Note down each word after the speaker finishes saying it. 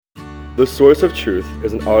The Source of Truth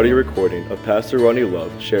is an audio recording of Pastor Ronnie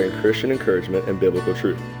Love sharing Christian encouragement and biblical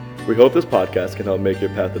truth. We hope this podcast can help make your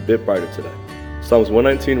path a bit brighter today. Psalms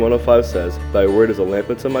 119:105 says, "Thy word is a lamp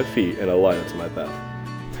unto my feet and a light unto my path."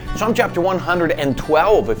 Psalm chapter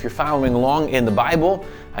 112, if you're following along in the Bible,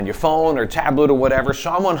 on your phone or tablet or whatever,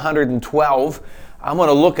 Psalm 112, I'm going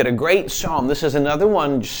to look at a great psalm. This is another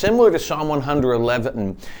one similar to Psalm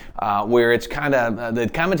 111, where it's kind of, the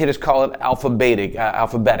commentators call it alphabetic.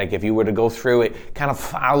 If you were to go through it, kind of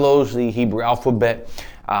follows the Hebrew alphabet,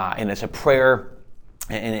 and it's a prayer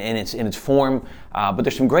in its form, but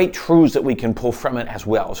there's some great truths that we can pull from it as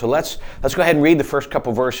well. So let's go ahead and read the first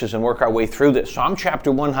couple verses and work our way through this. Psalm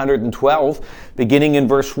chapter 112, beginning in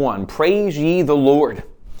verse 1. Praise ye the Lord.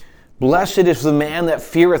 Blessed is the man that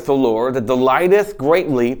feareth the Lord, that delighteth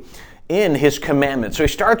greatly in his commandments. So he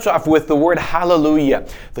starts off with the word hallelujah.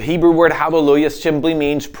 The Hebrew word hallelujah simply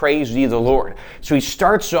means praise ye the Lord. So he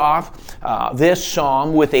starts off this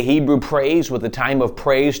psalm with a Hebrew praise, with a time of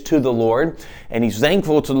praise to the Lord. And he's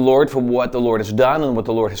thankful to the Lord for what the Lord has done and what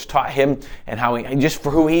the Lord has taught him and just for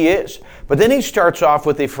who he is. But then he starts off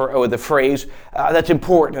with a phrase that's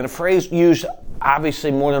important, and a phrase used obviously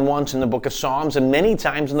more than once in the book of Psalms and many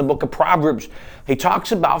times in the book of Proverbs. He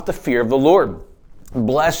talks about the fear of the Lord.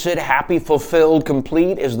 Blessed, happy, fulfilled,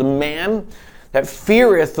 complete is the man that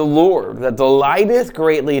feareth the Lord, that delighteth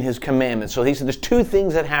greatly in his commandments. So he said there's two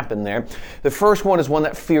things that happen there. The first one is one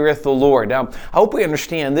that feareth the Lord. Now, I hope we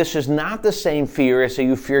understand this is not the same fear as say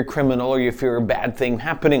you fear a criminal or you fear a bad thing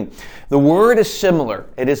happening. The word is similar.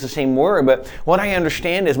 It is the same word, but what I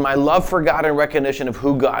understand is my love for God and recognition of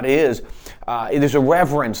who God is. There's a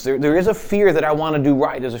reverence. There is a fear that I want to do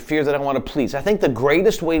right. There's a fear that I want to please. I think the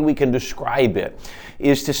greatest way we can describe it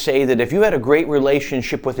is to say that if you had a great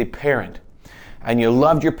relationship with a parent, and you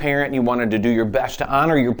loved your parent and you wanted to do your best to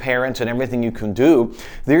honor your parents and everything you can do,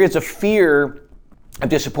 there is a fear of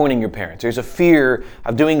disappointing your parents. There's a fear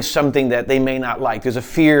of doing something that they may not like. There's a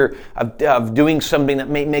fear of doing something that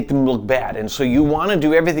may make them look bad. And so you want to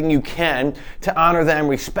do everything you can to honor them,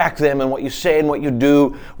 respect them, and what you say and what you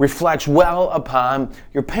do reflects well upon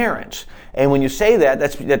your parents. And when you say that,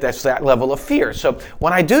 that's that level of fear. So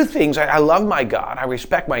when I do things, I love my God. I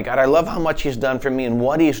respect my God. I love how much he's done for me and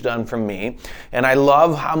what he's done for me. And I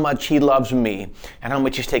love how much he loves me and how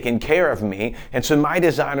much he's taken care of me. And so my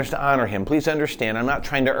desire is to honor him. Please understand, I'm not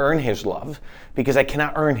trying to earn his love because I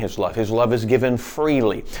cannot earn his love. His love is given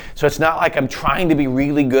freely. So it's not like I'm trying to be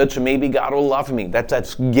really good so maybe God will love me.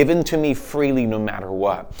 That's given to me freely no matter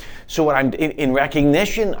what. So when I'm in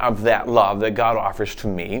recognition of that love that God offers to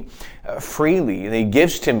me freely, and he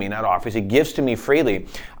gives to me, not offers, he gives to me freely,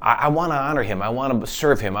 I want to honor him. I want to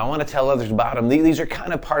serve him. I want to tell others about him. These are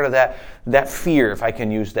kind of part of that fear, if I can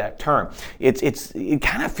use that term. It's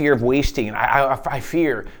kind of fear of wasting. I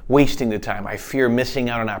fear wasting the time. I fear missing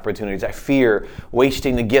out on opportunities. I fear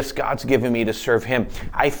wasting the gifts God's given me to serve him.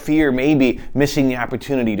 I fear maybe missing the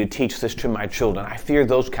opportunity to teach this to my children. I fear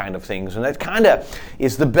those kind of things. And that kind of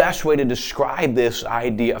is the best way to describe this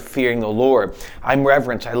idea of fearing the Lord. I'm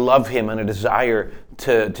reverent. I love him and a desire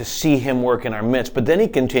to see him work in our midst. But then he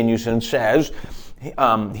continues and says,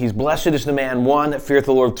 he's blessed is the man, one, that feareth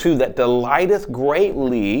the Lord, two, that delighteth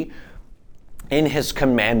greatly in his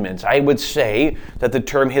commandments. I would say that the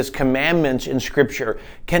term his commandments in Scripture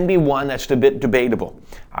can be one that's a bit debatable.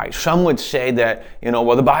 Some would say that,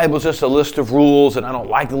 well, the Bible's just a list of rules, and I don't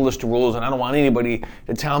like the list of rules, and I don't want anybody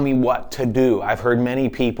to tell me what to do. I've heard many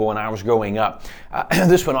people when I was growing up.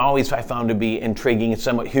 This one always I found to be intriguing and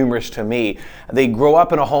somewhat humorous to me. They grow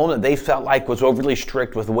up in a home that they felt like was overly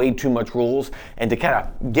strict with way too much rules, and to kind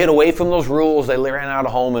of get away from those rules, they ran out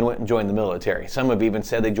of home and went and joined the military. Some have even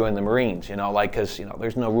said they joined the Marines, because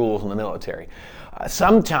there's no rules in the military.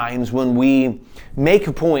 Sometimes when we make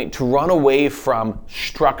a point to run away from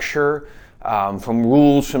structure, from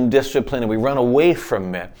rules, from discipline, and we run away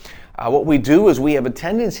from it, what we do is we have a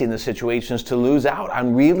tendency in the situations to lose out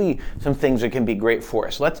on really some things that can be great for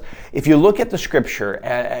us. If you look at the Scripture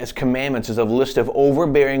as commandments, as a list of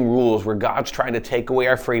overbearing rules where God's trying to take away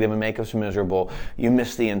our freedom and make us miserable, you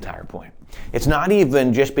miss the entire point. It's not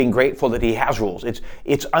even just being grateful that he has rules.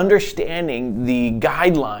 It's understanding the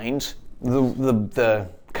guidelines, the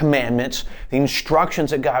commandments, the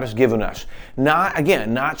instructions that God has given us.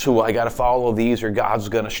 Not so I got to follow these or God's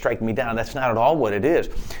going to strike me down. That's not at all what it is.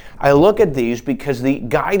 I look at these because the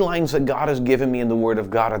guidelines that God has given me in the Word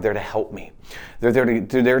of God are there to help me. They're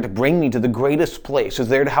there to bring me to the greatest place. They're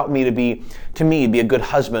there to help me to be a good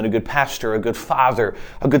husband, a good pastor, a good father,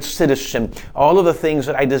 a good citizen, all of the things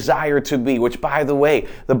that I desire to be, which, by the way,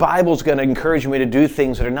 the Bible's going to encourage me to do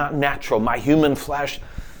things that are not natural. My human flesh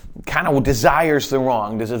kind of desires the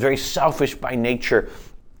wrong. This is very selfish by nature.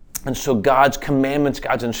 And so God's commandments,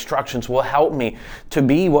 God's instructions will help me to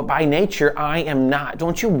be what by nature I am not.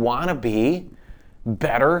 Don't you want to be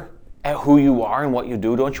better at who you are and what you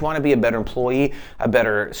do? Don't you want to be a better employee, a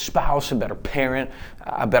better spouse, a better parent,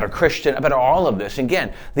 a better Christian, a better all of this?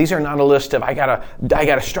 Again, these are not a list of I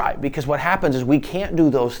gotta strive, because what happens is we can't do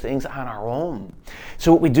those things on our own.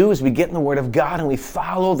 So what we do is we get in the Word of God and we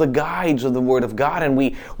follow the guides of the Word of God, and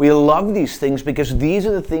we love these things because these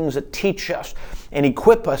are the things that teach us and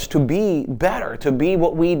equip us to be better, to be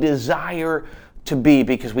what we desire to be,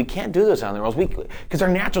 because we can't do this on our own, because our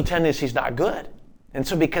natural tendency is not good. And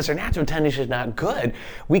so because our natural tendency is not good,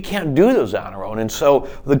 we can't do those on our own. And so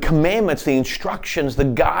the commandments, the instructions, the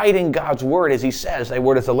guide in God's Word, as He says, Thy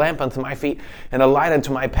Word is a lamp unto my feet and a light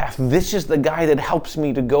unto my path. This is the guide that helps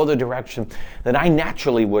me to go the direction that I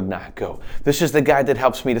naturally would not go. This is the guide that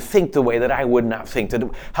helps me to think the way that I would not think,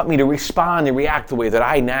 to help me to respond and react the way that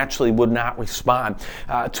I naturally would not respond,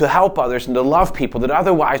 to help others and to love people that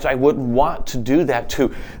otherwise I wouldn't want to do that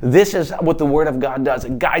to. This is what the Word of God does.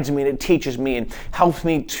 It guides me and it teaches me and helps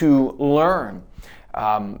me to learn.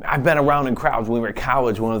 I've been around in crowds. When we were at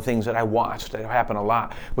college, one of the things that I watched, that happened a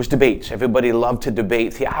lot, was debates. Everybody loved to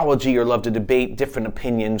debate theology or loved to debate different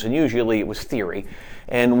opinions, and usually it was theory.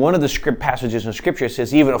 And one of the passages in Scripture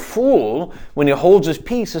says, even a fool, when he holds his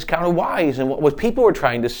peace, is counted wise. And what people were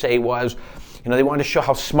trying to say was, they wanted to show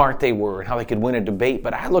how smart they were and how they could win a debate.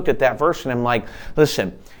 But I looked at that verse and I'm like,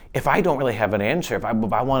 listen, if I don't really have an answer, if I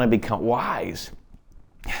want to become wise,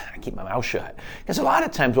 I keep my mouth shut. Because a lot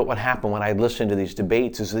of times what would happen when I'd listen to these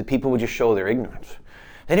debates is that people would just show their ignorance.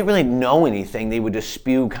 They didn't really know anything. They would just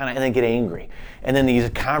spew and then get angry. And then these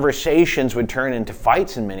conversations would turn into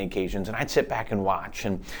fights in many occasions, and I'd sit back and watch.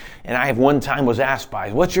 And I one time was asked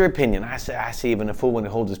by, what's your opinion? I said, I see even a fool when he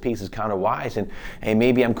holds his peace is kind of wise. And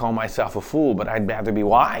maybe I'm calling myself a fool, but I'd rather be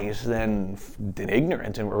wise than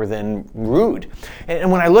ignorant or than rude.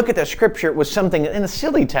 And when I look at that Scripture, it was something in a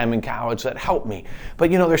silly time in college that helped me. But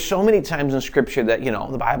there's so many times in Scripture that,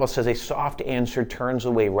 the Bible says a soft answer turns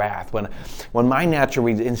away wrath. When my natural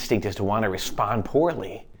instinct is to want to respond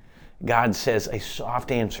poorly, God says a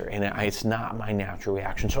soft answer, and it's not my natural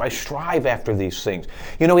reaction. So I strive after these things.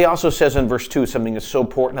 He also says in verse 2 something that's so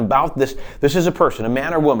important about this. This is a person, a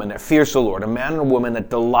man or woman that fears the Lord, a man or woman that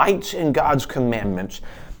delights in God's commandments.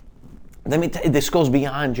 Let me tell you, this goes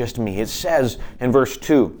beyond just me. It says in verse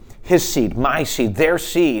 2, his seed, my seed, their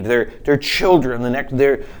children,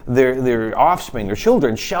 their offspring, their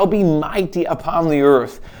children shall be mighty upon the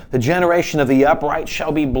earth. The generation of the upright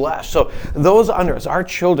shall be blessed. So those under us, our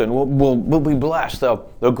children, will be blessed.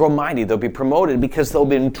 They'll grow mighty. They'll be promoted because they'll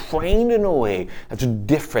be trained in a way that's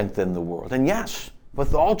different than the world. And yes,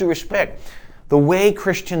 with all due respect, the way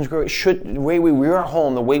Christians grow, the way we rear our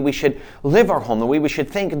home, the way we should live our home, the way we should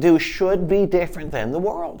think and do should be different than the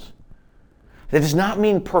world's. That does not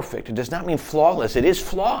mean perfect. It does not mean flawless. It is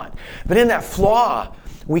flawed. But in that flaw,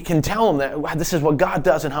 we can tell them that this is what God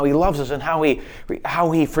does and how He loves us and how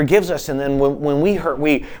He forgives us. And then when we hurt,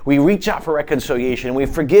 we reach out for reconciliation and we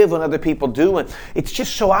forgive when other people do. And it's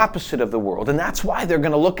just so opposite of the world. And that's why they're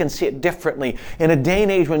going to look and see it differently. In a day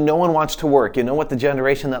and age when no one wants to work, you know what the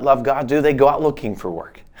generation that love God do? They go out looking for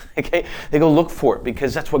work. Okay? They go look for it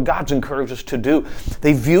because that's what God's encouraged us to do.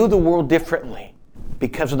 They view the world differently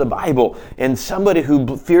because of the Bible. And somebody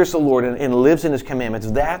who fears the Lord and lives in His commandments,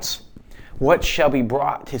 that's what shall be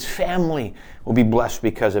brought. His family will be blessed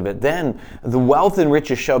because of it. Then the wealth and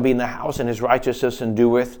riches shall be in the house, and his righteousness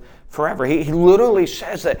endureth forever. He literally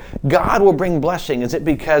says that God will bring blessing. Is it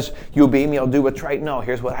because you obey me, I'll do what's right? No,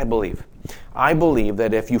 here's what I believe. I believe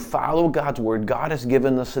that if you follow God's word, God has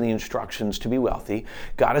given us the instructions to be wealthy.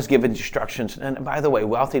 God has given instructions, and by the way,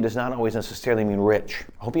 wealthy does not always necessarily mean rich.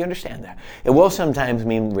 I hope you understand that. It will sometimes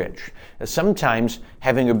mean rich. Sometimes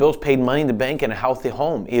having your bills paid, money in the bank, and a healthy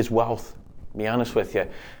home is wealth. To be honest with you,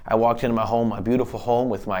 I walked into my home, my beautiful home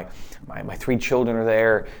with my 3 children are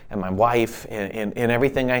there and my wife and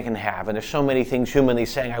everything I can have. And there's so many things humanly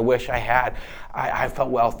saying I wish I had. I felt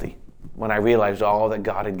wealthy when I realized all that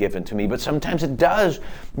God had given to me. But sometimes it does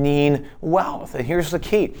mean wealth. And here's the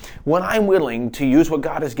key. When I'm willing to use what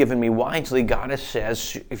God has given me wisely, God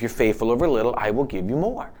says, if you're faithful over little, I will give you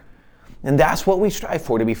more. And that's what we strive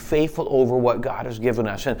for, to be faithful over what God has given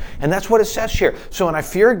us. And that's what it says here. So when I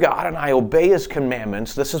fear God and I obey His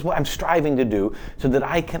commandments, this is what I'm striving to do so that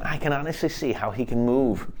I can honestly see how He can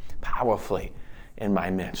move powerfully in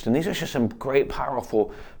my midst. And these are just some great,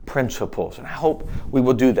 powerful principles. And I hope we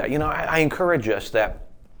will do that. I encourage us that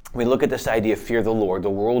We look at this idea of fear the Lord. The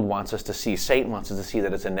world wants us to see, Satan wants us to see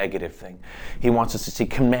that it's a negative thing. He wants us to see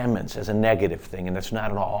commandments as a negative thing, and it's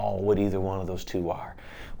not at all what either one of those two are.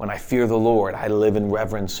 When I fear the Lord, I live in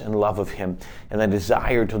reverence and love of Him, and I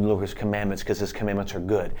desire to do His commandments because His commandments are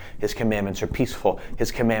good. His commandments are peaceful.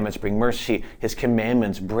 His commandments bring mercy. His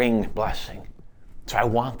commandments bring blessing. So I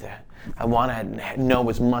want that. I want to know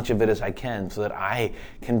as much of it as I can so that I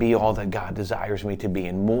can be all that God desires me to be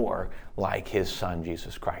and more like His Son,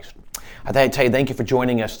 Jesus Christ. I tell you, thank you for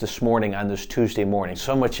joining us this morning on this Tuesday morning.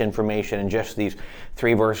 So much information in just these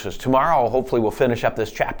 3 verses. Tomorrow, hopefully, we'll finish up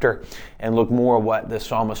this chapter and look more at what the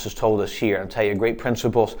psalmist has told us here. I'll tell you great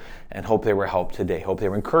principles and hope they were help today. Hope they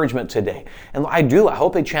were encouragement today. And I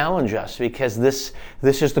hope they challenge us because this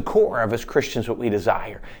is the core of as Christians what we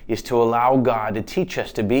desire, is to allow God to teach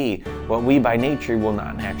us to be what we by nature will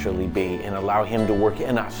not naturally be and allow Him to work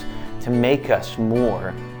in us to make us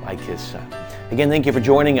more like His Son. Again, thank you for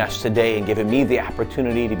joining us today and giving me the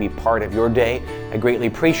opportunity to be part of your day. I greatly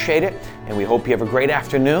appreciate it, and we hope you have a great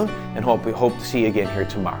afternoon, and we hope to see you again here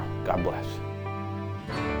tomorrow. God bless.